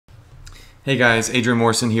Hey guys, Adrian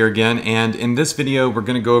Morrison here again, and in this video we're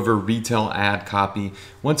going to go over retail ad copy.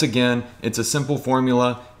 Once again, it's a simple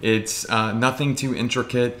formula, it's nothing too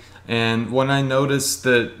intricate, and what I noticed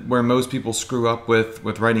that where most people screw up with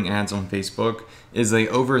writing ads on Facebook is they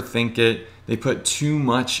overthink it, they put too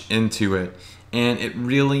much into it, and it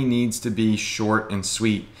really needs to be short and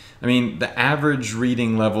sweet. I mean, the average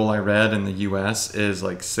reading level I read in the US is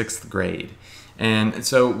like 6th grade. And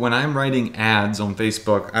so when I'm writing ads on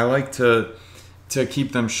Facebook, I like to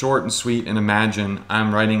keep them short and sweet and imagine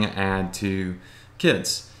I'm writing an ad to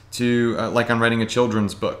kids, like I'm writing a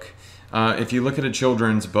children's book. If you look at a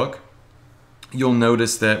children's book, you'll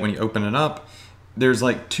notice that when you open it up, there's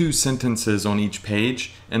like 2 sentences on each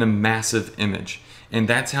page and a massive image. And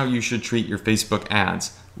that's how you should treat your Facebook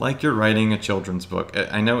ads, like you're writing a children's book.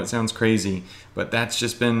 I know it sounds crazy, but that's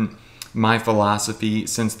just been my philosophy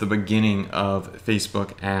since the beginning of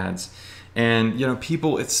Facebook ads. And you know,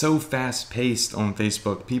 people, it's so fast paced on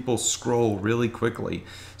Facebook. People scroll really quickly.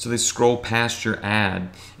 So they scroll past your ad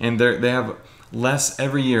and they have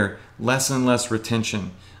every year, less and less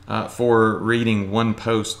retention for reading one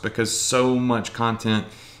post because so much content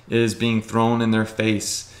is being thrown in their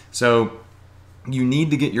face. So you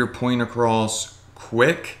need to get your point across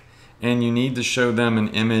quick, and you need to show them an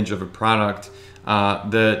image of a product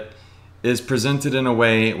that is presented in a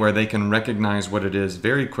way where they can recognize what it is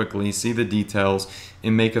very quickly, see the details,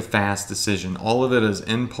 and make a fast decision. All of it is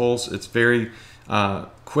impulse. It's very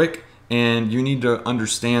quick, and you need to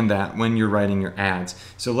understand that when you're writing your ads.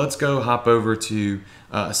 So let's go hop over to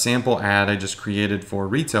a sample ad I just created for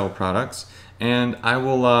retail products, and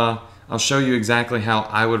I'll show you exactly how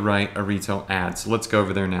I would write a retail ad. So let's go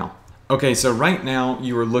over there now. Okay, so right now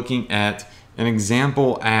you are looking at an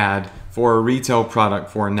example ad for a retail product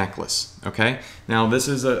for a necklace, okay? Now this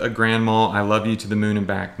is a grandma, I love you to the moon and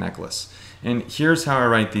back necklace. And here's how I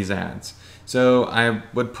write these ads. So I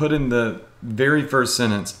would put in the very first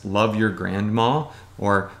sentence, love your grandma,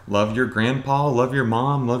 or love your grandpa, love your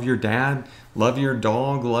mom, love your dad, love your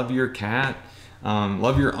dog, love your cat,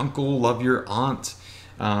 love your uncle, love your aunt.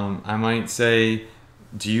 I might say,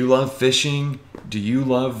 do you love fishing? Do you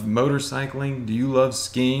love motorcycling? Do you love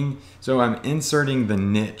skiing? So I'm inserting the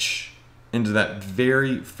niche into that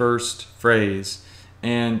very first phrase,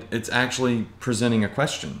 and it's actually presenting a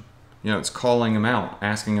question. You know, it's calling them out,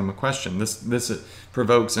 asking them a question. This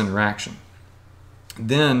provokes interaction.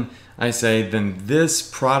 Then I say, then this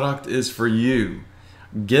product is for you.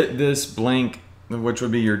 Get this blank, which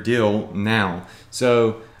would be your deal, now.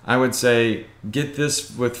 So I would say, get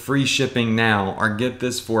this with free shipping now, or get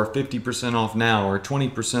this for 50% off now, or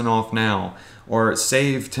 20% off now, or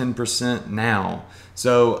save 10% now.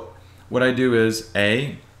 So what I do is,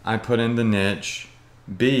 A, I put in the niche,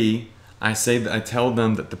 B, I tell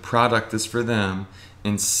them that the product is for them,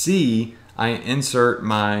 and C, I insert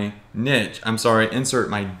my insert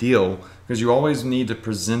my deal, because you always need to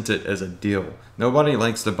present it as a deal. Nobody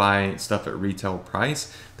likes to buy stuff at retail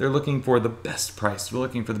price. They're looking for the best price. They're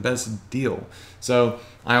looking for the best deal. So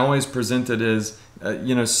I always present it as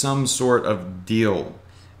some sort of deal.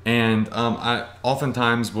 And I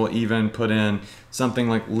oftentimes will even put in something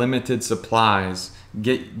like limited supplies,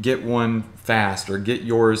 get one fast, or get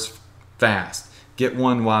yours fast, get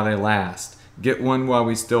one while they last, get one while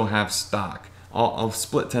we still have stock. I'll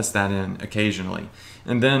split test that in occasionally.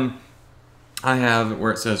 And then I have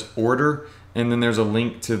where it says order, and then there's a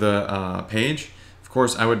link to the page. Of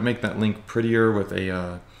course, I would make that link prettier with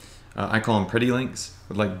I call them pretty links,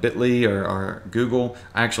 with like Bitly or Google.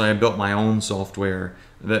 Actually, I built my own software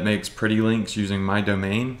that makes pretty links using my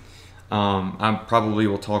domain. I probably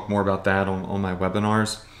will talk more about that on my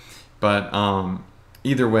webinars. But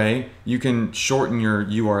either way, you can shorten your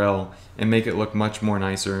URL and make it look much more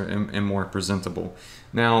nicer and more presentable.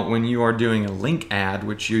 Now, when you are doing a link ad,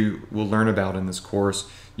 which you will learn about in this course,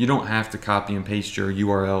 you don't have to copy and paste your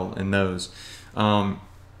URL in those.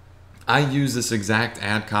 I use this exact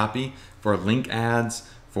ad copy for link ads,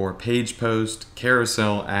 for page post,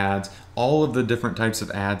 carousel ads, all of the different types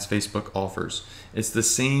of ads Facebook offers. It's the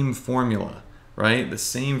same formula, right? The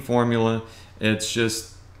same formula. It's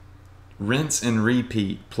just rinse and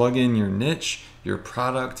repeat. Plug in your niche, your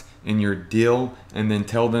product, and your deal, and then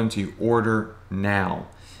tell them to order now.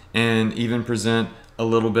 And even present a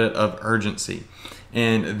little bit of urgency.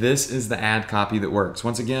 And this is the ad copy that works.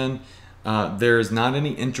 Once again, there is not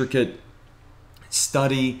any intricate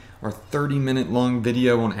study or 30-minute long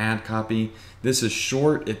video on ad copy. This is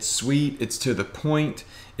short, it's sweet, it's to the point.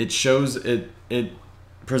 It shows it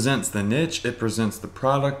presents the niche, it presents the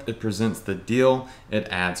product, it presents the deal, it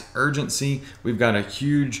adds urgency. We've got a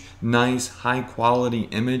huge, nice, high quality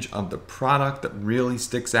image of the product that really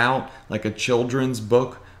sticks out, like a children's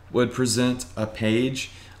book would present a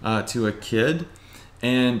page to a kid.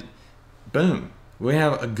 And boom, we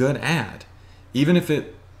have a good ad. Even if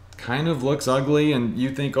it kind of looks ugly and you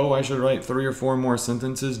think, oh, I should write 3 or 4 more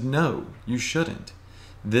sentences. No, you shouldn't.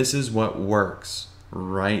 This is what works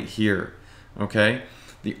right here, okay?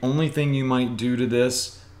 The only thing you might do to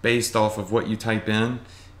this based off of what you type in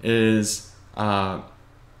is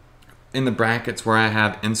in the brackets where I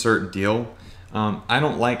have insert deal. I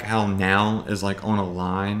don't like how now is like on a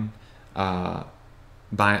line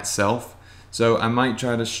by itself. So I might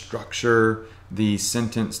try to structure the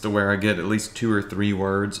sentence to where I get at least 2 or 3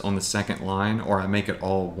 words on the second line, or I make it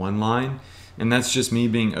all one line. And that's just me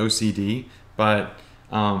being OCD, but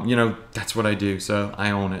you know, that's what I do, so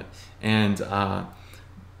I own it. And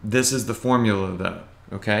this is the formula though,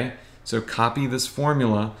 okay? So copy this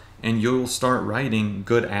formula and you'll start writing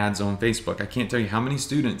good ads on Facebook. I can't tell you how many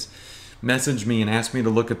students message me and ask me to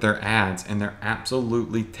look at their ads, and they're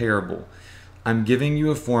absolutely terrible. I'm giving you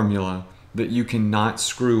a formula that you cannot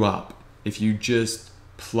screw up if you just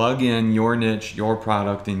plug in your niche, your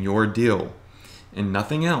product, and your deal, and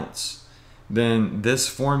nothing else. Then this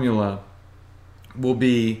formula will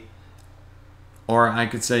be, or I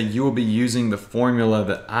could say you will be using the formula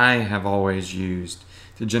that I have always used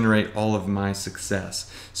to generate all of my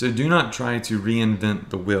success. So do not try to reinvent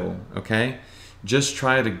the wheel, okay? Just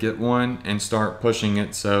try to get one and start pushing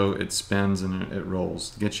it so it spins and it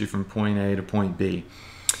rolls, get you from point A to point B.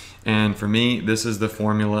 And for me, this is the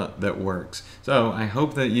formula that works. So I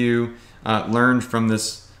hope that you learned from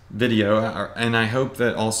this video, and I hope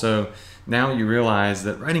that also now you realize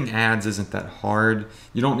that writing ads isn't that hard.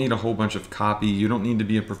 You don't need a whole bunch of copy. You don't need to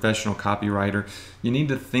be a professional copywriter. You need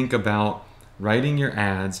to think about writing your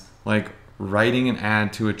ads like writing an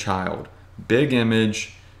ad to a child. Big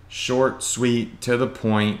image, short, sweet, to the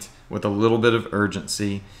point, with a little bit of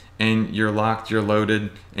urgency, and you're locked, you're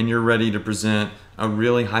loaded, and you're ready to present a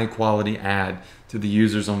really high quality ad to the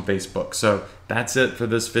users on Facebook. So that's it for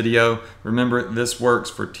this video. Remember, this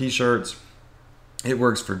works for t-shirts, it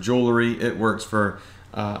works for jewelry, it works for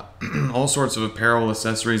all sorts of apparel,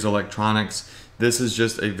 accessories, electronics. This is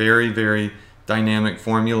just a very, very dynamic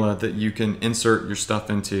formula that you can insert your stuff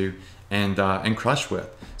into and crush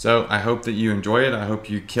with. So I hope that you enjoy it. I hope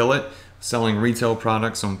you kill it selling retail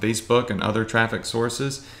products on Facebook and other traffic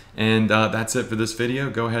sources. And that's it for this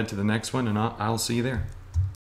video. Go ahead to the next one, and I'll see you there.